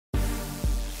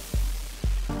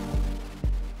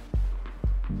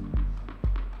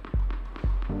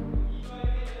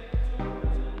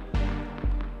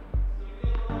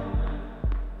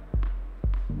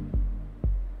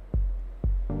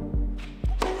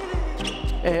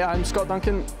I'm Scott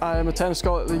Duncan. I'm a tennis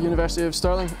scholar at the University of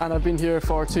Stirling and I've been here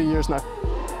for 2 years now.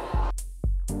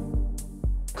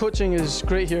 Coaching is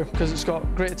great here because it's got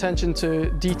great attention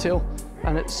to detail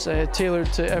and it's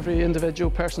tailored to every individual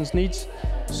person's needs,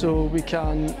 so we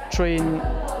can train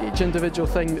each individual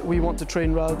thing that we want to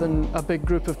train rather than a big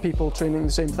group of people training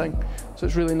the same thing. So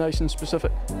it's really nice and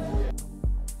specific.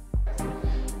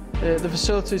 The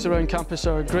facilities around campus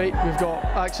are great. We've got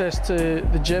access to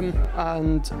the gym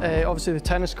and obviously the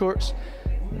tennis courts.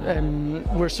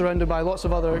 We're surrounded by lots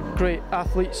of other great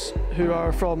athletes who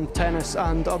are from tennis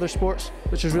and other sports,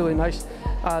 which is really nice.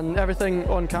 And everything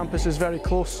on campus is very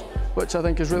close, which I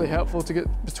think is really helpful to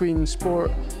get between sport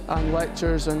and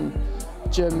lectures and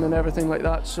gym and everything like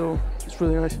that, so it's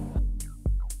really nice.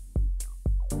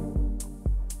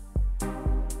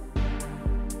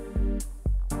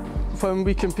 When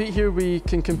we compete here, we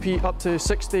can compete up to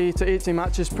 60 to 80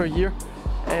 matches per year.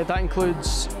 That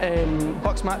includes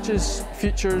Bucks matches,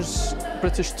 futures,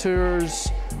 British tours,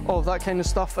 all of that kind of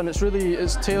stuff, and it's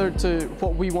tailored to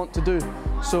what we want to do.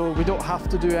 So we don't have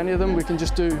to do any of them, we can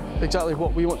just do exactly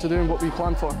what we want to do and what we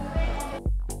plan for.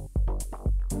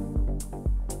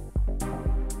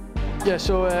 Yeah,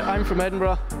 so I'm from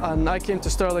Edinburgh and I came to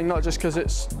Stirling not just because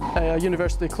it's a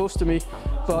university close to me,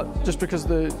 but just because of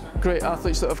the great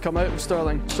athletes that have come out of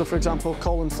Stirling. So for example,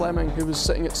 Colin Fleming, who was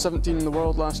sitting at 17 in the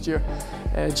world last year,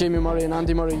 Jamie Murray and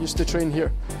Andy Murray used to train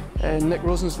here. Nick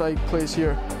Rosenzweig plays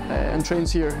here and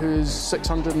trains here, who is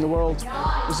 600 in the world,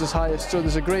 is his highest. So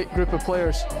there's a great group of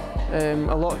players, a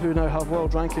lot who now have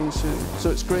world rankings,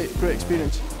 so it's great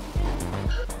experience.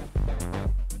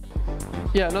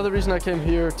 Yeah, another reason I came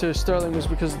here to Stirling was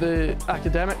because of the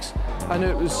academics. I knew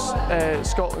it was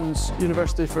Scotland's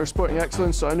University for Sporting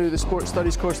Excellence, so I knew the sports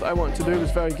studies course that I wanted to do was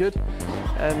very good.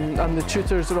 And the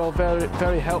tutors are all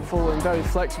very helpful and very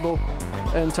flexible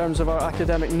in terms of our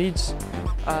academic needs.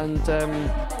 And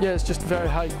yeah, it's just very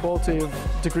high quality of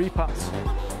degree paths.